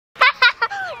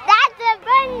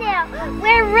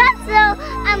where Russell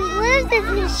loses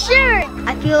his shirt.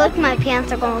 I feel like my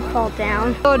pants are gonna fall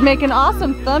down. That would make an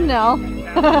awesome thumbnail.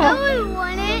 No, I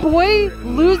want it. Boy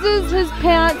loses his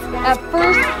pants at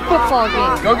first football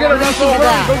game. Go get it, Russell.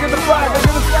 Go get the flag. Go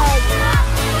get the flag.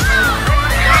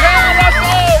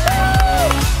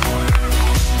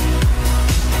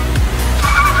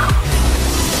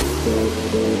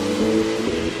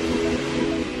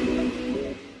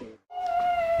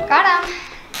 Got him.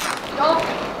 Go.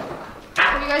 What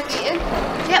are you guys eating?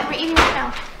 Yeah, we're eating right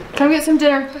now. Come get some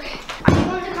dinner. Okay. Are you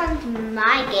going to come to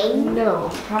my game? No,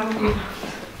 probably.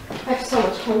 I have so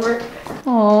much homework.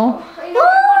 Oh.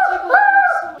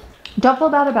 Don't feel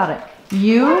bad about it.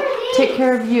 You take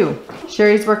care of you.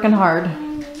 Sherry's working hard.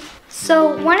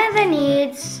 So one of the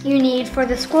needs you need for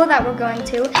the school that we're going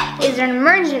to is an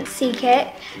emergency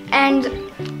kit. And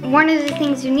one of the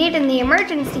things you need in the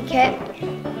emergency kit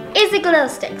is a glow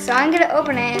stick. So I'm gonna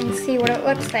open it and see what it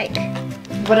looks like.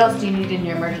 What else do you need in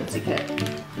your emergency kit?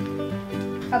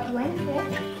 A blanket.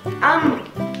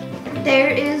 There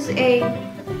is a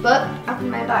book up in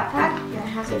my backpack that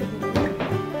has it.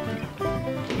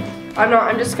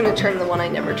 I'm just gonna turn the one I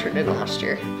never turned in last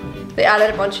year. They added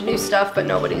a bunch of new stuff, but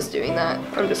nobody's doing that.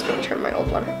 I'm just gonna turn my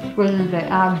old one. What did they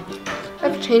add? I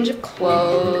have a change of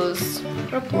clothes,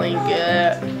 a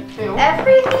blanket.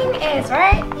 Everything is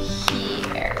right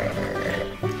Here.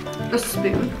 A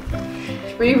spoon.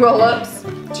 3 roll-ups,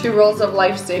 2 rolls of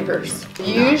Lifesavers.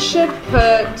 You should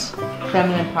put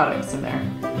Feminine products in there.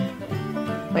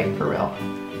 Like for real.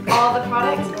 all the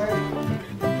products or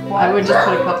what? I would just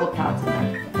put a couple pads in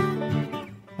there.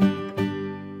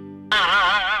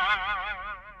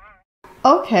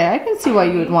 Okay, I can see why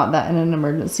you would want that in an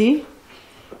emergency.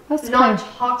 That's kind of...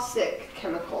 Non-toxic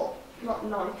chemical, not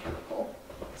non-chemical.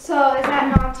 So is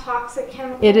that non-toxic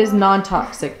chemical? It is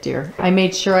non-toxic, dear. I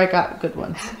made sure I got good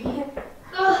ones.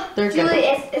 They're Julie,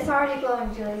 good. it's already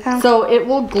glowing, Julie. So it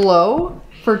will glow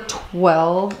for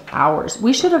 12 hours.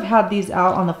 We should have had these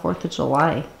out on the 4th of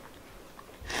July.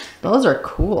 Those are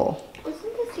cool. Isn't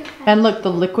this your pen? And look,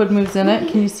 the liquid moves in it.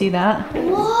 Can you see that?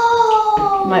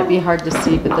 Whoa! Might be hard to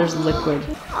see, but there's liquid.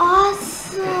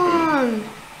 Awesome!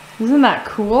 Isn't that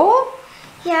cool?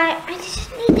 Yeah, I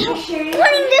just need help putting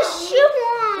this shoe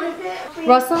on.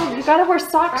 Russell, you gotta wear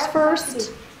socks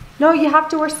first. No, you have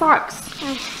to wear socks.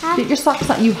 Get your socks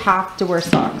on. You have to wear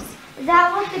socks. Is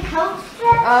that what the coach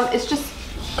said? It's just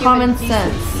Common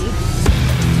sense.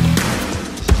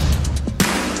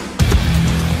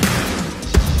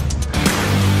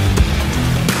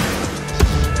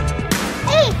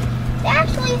 Hey, they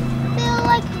actually feel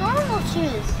like normal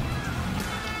shoes.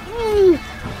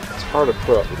 It's hard to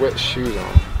put wet shoes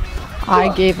on.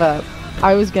 I gave up.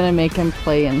 I was gonna make him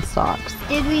play in socks.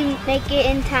 Did we make it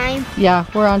in time? Yeah,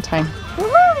 we're on time.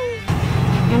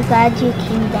 I'm glad you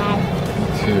came, Dad. Me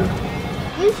too.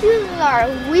 These shoes are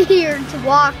weird to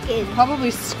walk in. Probably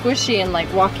squishy and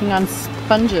like walking on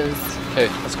sponges. Okay,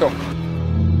 let's go.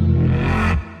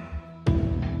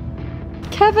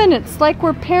 Kevin, it's like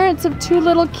we're parents of 2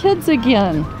 little kids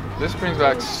again. This brings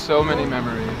back so many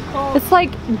memories. It's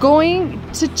like going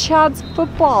to Chad's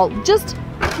football. Just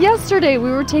yesterday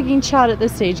we were taking Chad at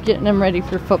this age, getting him ready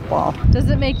for football. Does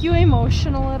it make you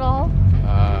emotional at all?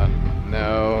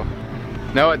 No.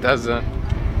 No, it doesn't.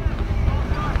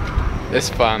 It's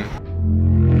fun.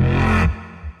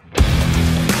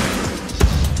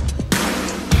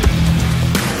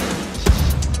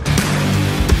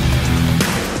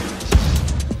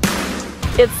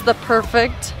 It's the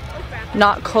perfect,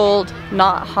 not cold,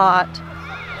 not hot,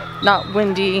 not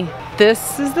windy.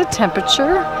 This is the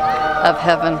temperature of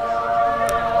heaven.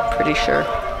 Pretty sure.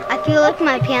 I feel like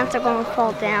my pants are gonna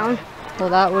fall down. Well,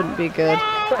 that wouldn't be good.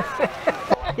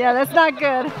 Yeah, that's not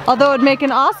good. Although it'd make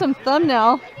an awesome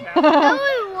thumbnail. No,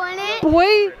 I want it.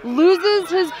 Boy loses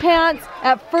his pants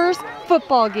at first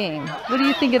football game. What do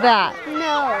you think of that?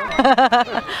 No.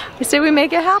 I say we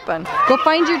make it happen. Go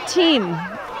find your team.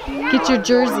 Get your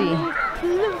jersey.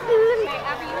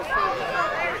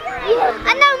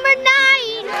 A number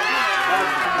 9.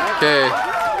 Okay,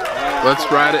 let's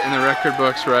write it in the record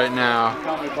books right now.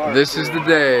 This is the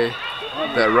day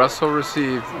that Russell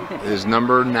received his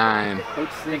number 9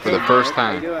 for the first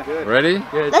time. Ready?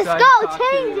 Let's go,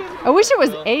 change it. I wish it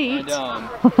was 8.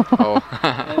 Oh.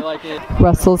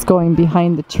 Russell's going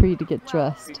behind the tree to get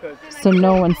dressed, so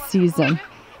no one sees him.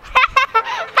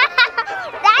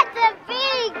 That's a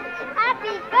big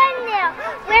happy thumbnail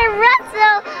where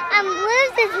Russell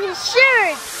loses his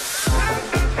shirt.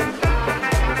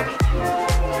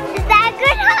 Is that a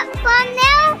good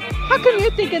thumbnail? How come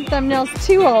you're thinking thumbnails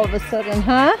too all of a sudden,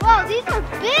 huh? Whoa, these are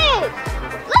big.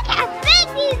 Look how big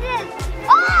these is.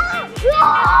 Oh,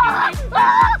 God.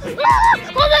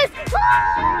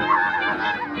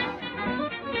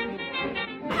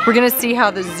 We're gonna see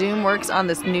how the zoom works on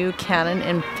this new Canon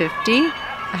M50.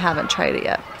 I haven't tried it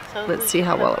yet. Let's see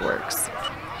how well it works.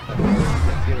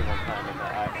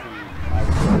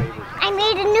 I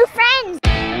made a new friend.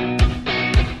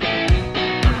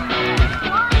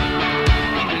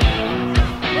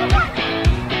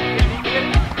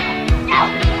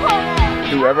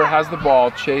 Whoever has the ball,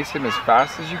 chase him as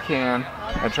fast as you can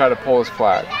and try to pull his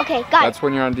flag. Okay, got it. That's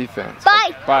when you're on defense.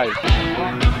 Bye. Bye.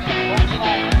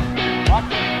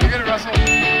 Look at it, Russell.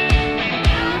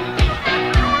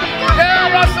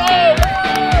 Yeah, Russell!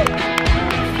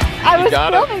 I was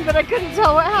filming, but I couldn't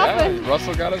tell what happened. Yeah,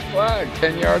 Russell got his flag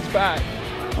 10 yards back.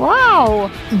 Wow.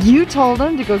 You told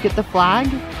him to go get the flag,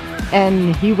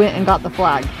 and he went and got the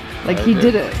flag. Like, he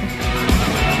did it.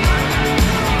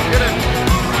 Get it.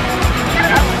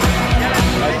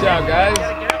 Nice job, guys.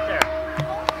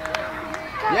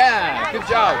 Yeah, good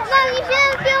job. Mom, you should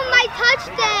have filmed my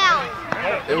touchdown.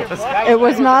 It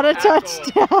was not a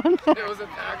touchdown. It was a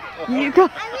tackle. You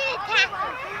got. I made a tackle.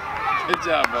 Good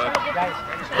job, bud.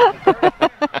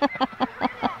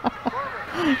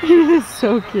 He is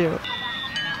so cute.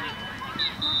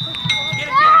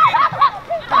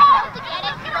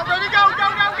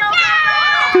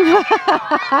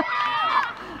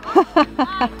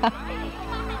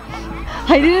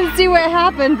 I didn't see what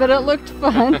happened, but it looked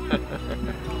fun.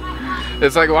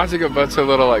 It's like watching a bunch of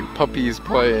little like puppies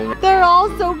playing. They're all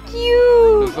so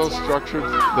cute. They're so structured.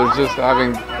 They're just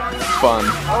having fun.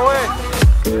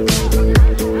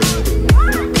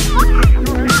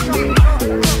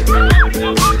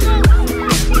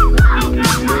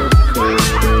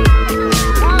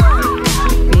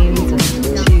 Beans and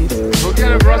cheese. Go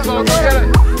get it, Russell. Go get it.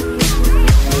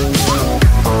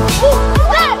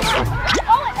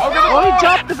 Oh, he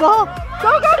dropped the ball. Go,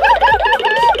 go, go, go, go,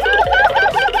 go,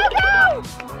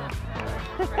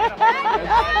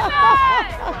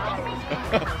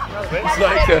 It's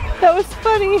like that was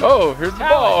funny. oh, here's the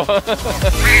ball. Go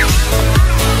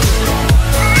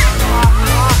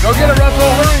get it,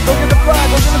 Russell. Hurry. Go get the flag.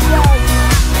 Go get the flag.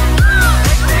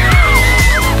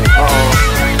 Uh-oh.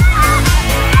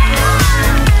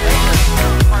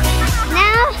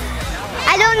 Now,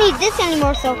 I don't need this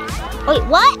anymore, so. Wait,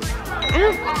 what?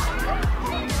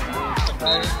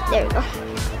 There we go.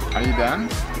 Are you done?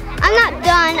 I'm not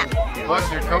done. Look,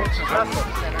 your coach is up.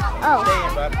 Oh.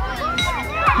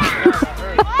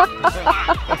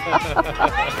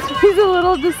 He's a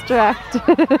little distracted.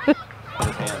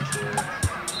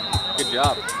 Good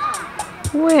job.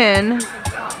 When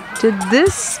did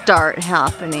this start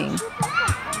happening?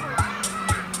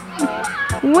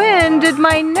 When did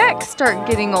my neck start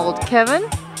getting old, Kevin?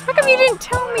 How come you didn't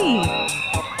tell me?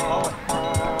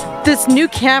 This new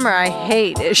camera I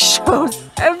hate. It shows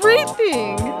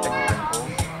everything.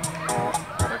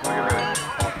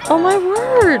 Oh my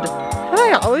word. Have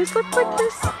I always looked like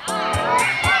this?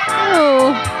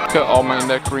 Oh. Look at all my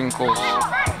neck wrinkles.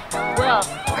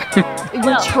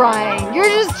 You're trying. You're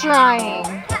just trying.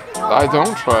 I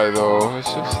don't try though.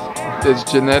 It's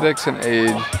genetics and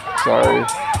age. Sorry.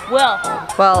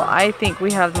 Well, I think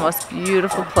we have the most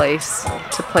beautiful place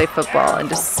to play football and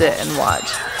just sit and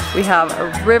watch. We have a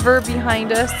river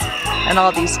behind us and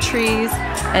all these trees,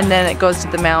 and then it goes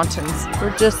to the mountains.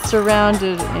 We're just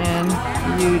surrounded in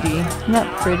beauty. Isn't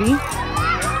that pretty?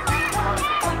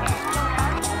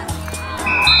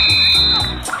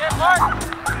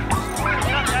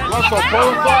 Russell, pull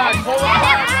the flag, pull the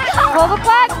flag. Pull the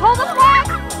flag, pull the flag!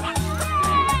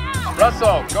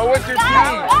 Russell, go with your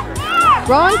team.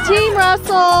 Wrong team,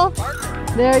 Russell.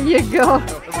 There you go.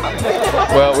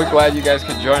 Well, we're glad you guys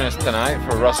could join us tonight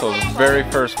for Russell's very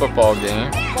first football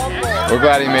game. We're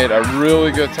glad he made a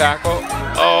really good tackle.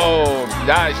 Oh,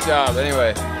 nice job.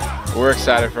 Anyway, we're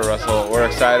excited for Russell. We're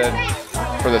excited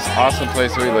for this awesome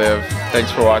place that we live.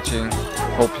 Thanks for watching.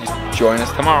 Hope you join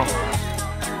us tomorrow.